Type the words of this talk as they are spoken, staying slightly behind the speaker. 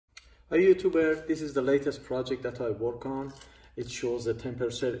Hi YouTuber, this is the latest project that I work on. It shows the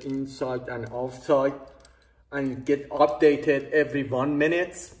temperature inside and outside and it get updated every 1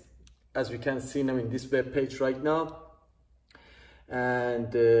 minute, as we can see now in this web page right now.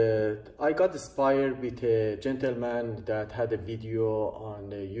 And I got inspired with a gentleman that had a video on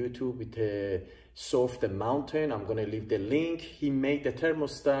YouTube with a surfdmountain. I'm gonna leave the link. He made the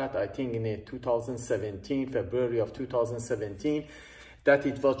thermostat, I think in 2017, February of 2017, that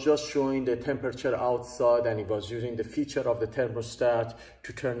it was just showing the temperature outside and it was using the feature of the thermostat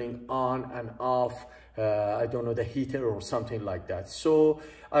to turning on and off, I don't know, the heater or something like that. So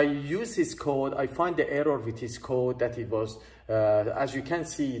I use his code. I find the error with his code that it was, as you can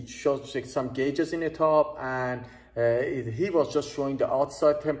see, it shows some gauges in the top, and he was just showing the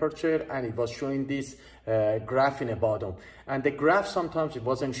outside temperature and it was showing this graph in the bottom, and the graph sometimes it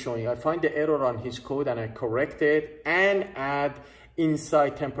wasn't showing. I find the error on his code and I correct it and add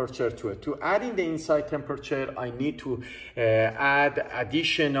inside temperature to it. To add in the inside temperature, I need to add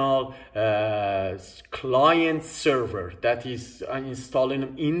additional client server that is installing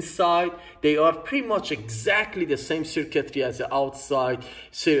them inside. They are pretty much exactly the same circuitry as the outside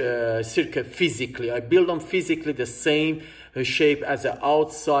circuit physically. I build them physically the same shape as the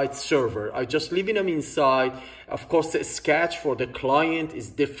outside server. I just leaving them inside. Of course, the sketch for the client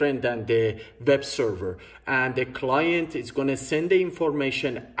is different than the web server, and the client is going to send the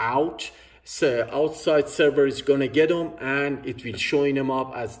information out. So outside server is going to get them and it will showing them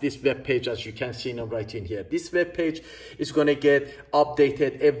up as this web page, as you can see now right in here. This web page is going to get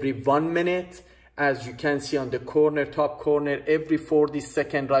updated every 1 minute. As you can see on the corner, top corner, every 40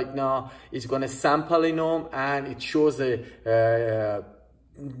 seconds right now is going to sample in them, and it shows a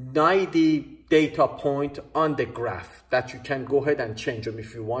 90 data point on the graph that you can go ahead and change them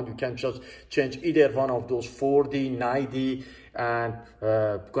if you want. You can just change either one of those 40, 90, and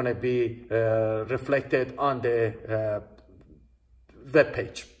gonna be reflected on the web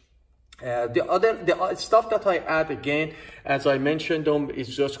page. The stuff that I add again, as I mentioned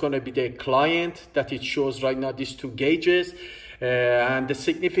is just going to be the client that it shows right now, these two gauges, and the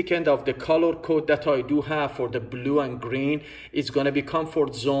significance of the color code that I do have for the blue and green is going to be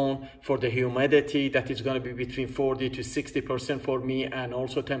comfort zone for the humidity that is going to be between 40 to 60% for me, and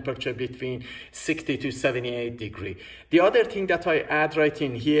also temperature between 60 to 78 degrees. The other thing that I add right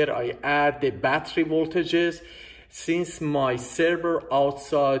in here, I add the battery voltages. Since my server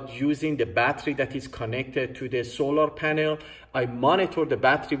outside using the battery that is connected to the solar panel, I monitor the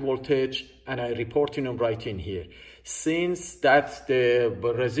battery voltage and I report them right in here. Since that the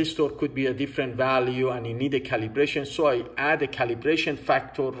resistor could be a different value and you need a calibration, so I add a calibration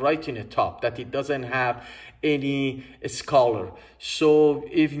factor right in the top that it doesn't have any scalar. So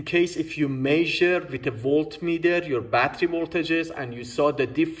in case if you measure with a voltmeter your battery voltages and you saw the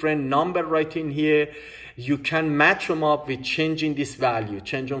different number right in here, you can match them up with changing this value.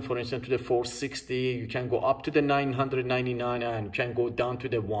 Change them, for instance, to the 460. You can go up to the 999 and you can go down to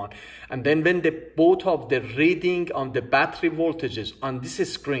the 1. And then when the both of the reading on the battery voltages on this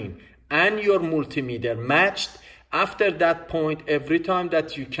screen and your multimeter matched, after that point, every time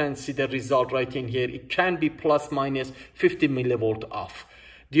that you can see the result right in here, it can be plus minus 50 millivolt off.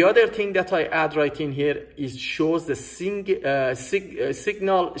 The other thing that I add right in here is shows the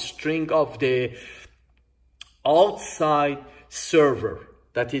signal string of the outside server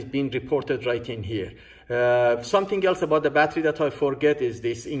that is being reported right in here. Something else about the battery that I forget is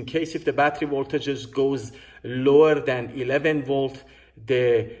this: in case if the battery voltages goes lower than 11 volt,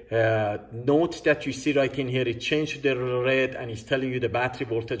 the note that you see right in here, it changed to the red and it's telling you the battery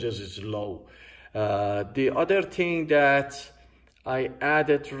voltages is low. The other thing that I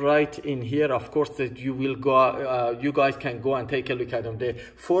added right in here, of course, that you will go, you guys can go and take a look at them. The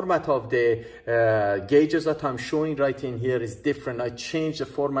format of the gauges that I'm showing right in here is different. I changed the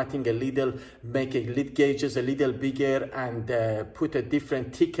formatting a little, make a lead gauges a little bigger, and put a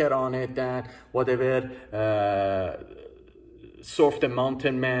different ticker on it than whatever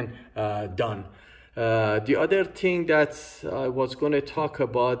surfdmountain man done. The other thing that I was going to talk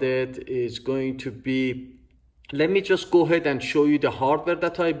about it is going to be, let me just go ahead and show you the hardware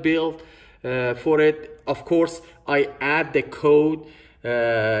that I built for it. Of course, I add the code,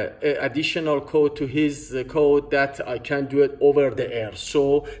 additional code to his code that I can do it over the air.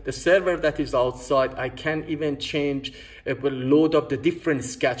 So the server that is outside, I can even change, load up the different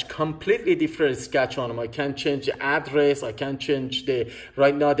sketch, completely different sketch on them. I can change the address. I can change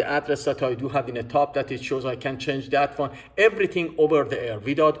right now the address that I do have in the top that it shows. I can change that one, everything over the air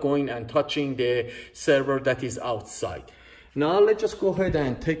without going and touching the server that is outside. Now let's just go ahead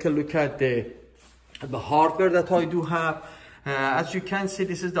and take a look at the hardware that I do have. As you can see,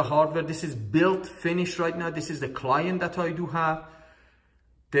 this is the hardware. This is built, finished right now. This is the client that I do have.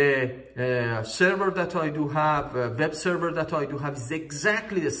 The server that I do have, web server that I do have is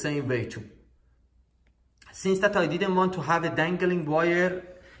exactly the same way too. Since that I didn't want to have a dangling wire,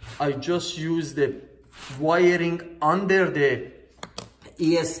 I just used the wiring under the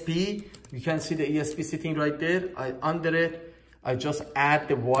ESP. You can see the ESP sitting right there. Under it, I just add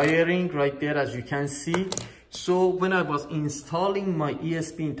the wiring right there, as you can see. So when I was installing my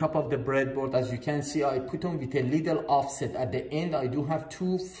ESP on top of the breadboard, as you can see, I put on with a little offset. At the end, I do have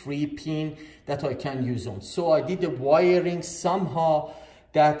 2 free pins that I can use on. So I did the wiring somehow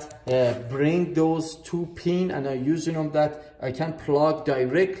that bring those 2 pins, and I using them that I can plug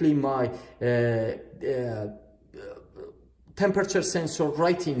directly my temperature sensor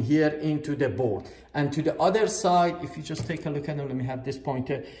right in here into the board. And to the other side, if you just take a look at them, let me have this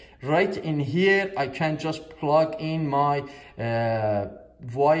pointer right in here, I can just plug in my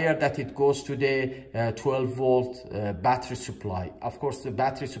wire that it goes to the 12 volt battery supply. Of course, the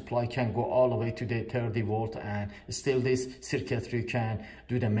battery supply can go all the way to the 30 volt, and still this circuitry can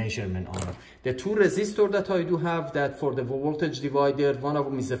do the measurement on it. The 2 resistors that I do have, that for the voltage divider, one of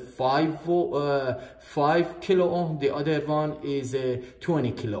them is a 5 kilo ohm, the other one is a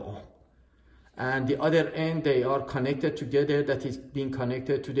 20 kilo ohm. And the other end, they are connected together, that is being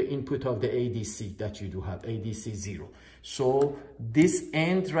connected to the input of the ADC that you do have, ADC 0. So this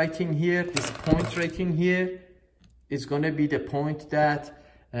end right in here, this point right in here, is going to be the point that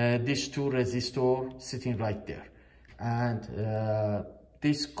these 2 resistors sitting right there. And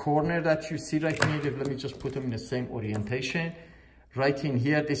this corner that you see right here, let me just put them in the same orientation. Right in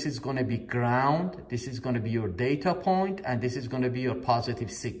here, this is going to be ground, this is going to be your data point, and this is going to be your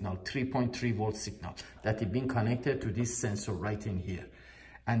positive signal, 3.3 volt signal that is being connected to this sensor right in here.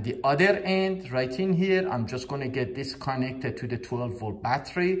 And the other end right in here, I'm just going to get this connected to the 12 volt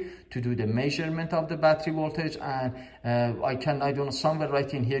battery to do the measurement of the battery voltage. And I don't know, somewhere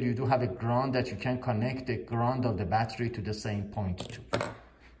right in here you do have a ground that you can connect the ground of the battery to the same point too.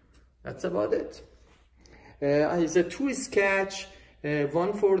 That's about it. It's a 2 sketch.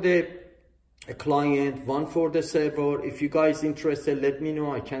 One for the client, one for the server. If you guys interested, let me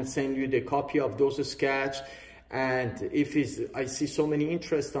know. I can send you the copy of those sketch. And if I see so many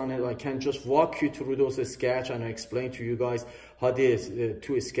interest on it, I can just walk you through those sketch and I explain to you guys how this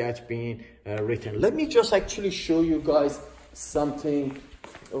 2 sketch being written. Let me just actually show you guys something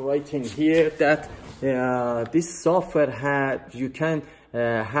right in here that this software had. You can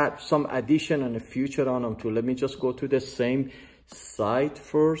have some addition and a feature on them too. Let me just go to the same site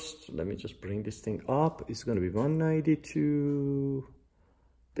first. Let me just bring this thing up. It's going to be 192,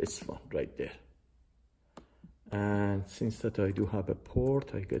 this one right there. And since that I do have a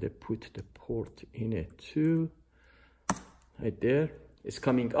port, I gotta put the port in it too. Right there, it's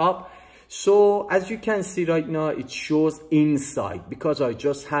coming up. So as you can see right now, it shows inside because I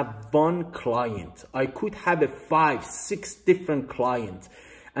just have 1 client. I could have a 5, 6 different clients,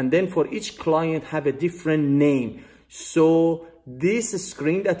 and then for each client have a different name. So this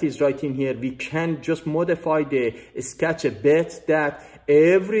screen that is right in here, we can just modify the sketch a bit that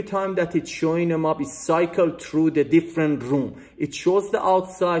every time that it's showing them up, it cycles through the different room. It shows the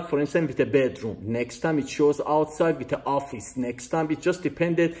outside, for instance, with the bedroom. Next time it shows outside with the office. Next time it just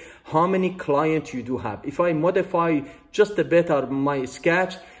depended how many clients you do have. If I modify just a bit of my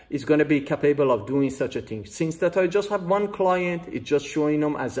sketch, it's going to be capable of doing such a thing. Since that I just have 1 client, it's just showing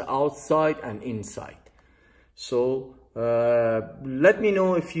them as the outside and inside. So let me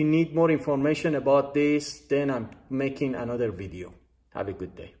know if you need more information about this, then I'm making another video. Have a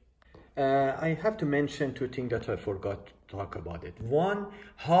good day. I have to mention 2 things that I forgot to talk about it. One,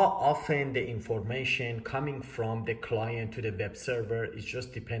 how often the information coming from the client to the web server is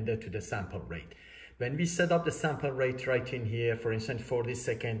just dependent to the sample rate. When we set up the sample rate right in here, for instance, 40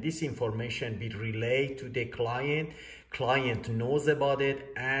 seconds, this information will relay to the client. Client knows about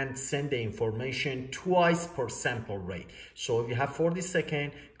it and send the information twice per sample rate. So if you have 40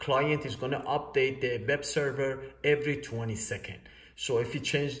 seconds, client is going to update the web server every 20 seconds. So if you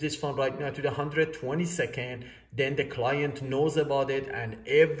change this one right now to the 120 seconds, then the client knows about it, and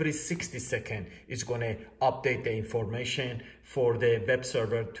every 60 seconds is going to update the information for the web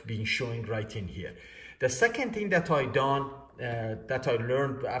server to be showing right in here. The second thing that I done, that I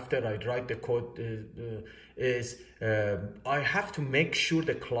learned after I write the code is I have to make sure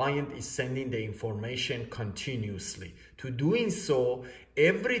the client is sending the information continuously. To doing so,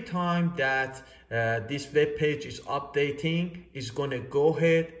 every time that this web page is updating, is going to go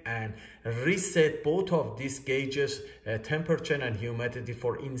ahead and reset both of these gauges, temperature and humidity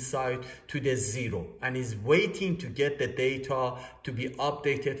for inside, to the 0, and is waiting to get the data to be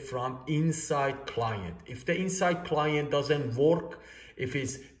updated from inside client. If the inside client doesn't work, if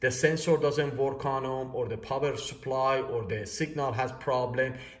the sensor doesn't work on them, or the power supply or the signal has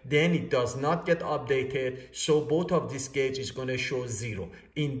problem, then it does not get updated. So both of these gauge is going to show 0.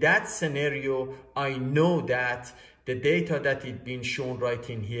 In that scenario, I know that the data that is being shown right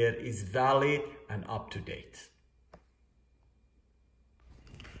in here is valid and up to date.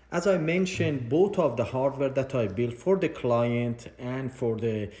 As I mentioned, both of the hardware that I built for the client and for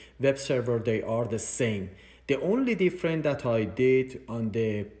the web server, they are the same. The only difference that I did on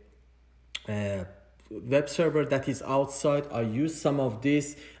the web server that is outside, I used some of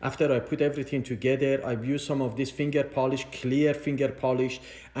this. After I put everything together, I used some of this finger polish, clear finger polish,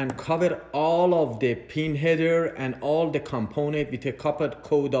 and cover all of the pin header and all the component with a copper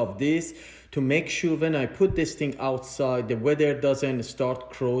coat of this, to make sure when I put this thing outside, the weather doesn't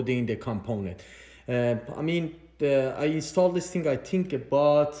start corroding the component. I installed this thing, I think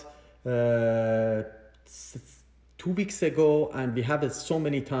about 2 weeks ago, and we have it so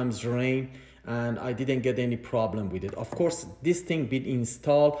many times rain, and I didn't get any problem with it. Of course, this thing been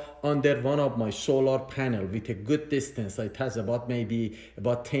installed under one of my solar panel with a good distance. It has maybe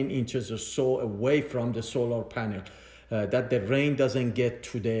about 10 inches or so away from the solar panel, that the rain doesn't get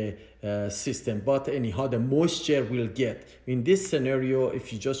to the system. But anyhow, the moisture will get. In this scenario,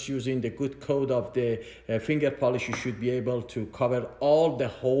 if you're just using the good coat of the finger polish, you should be able to cover all the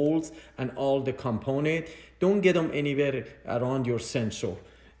holes and all the component. Don't get them anywhere around your sensor.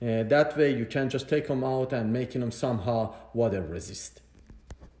 That way you can just take them out and making them somehow water resist.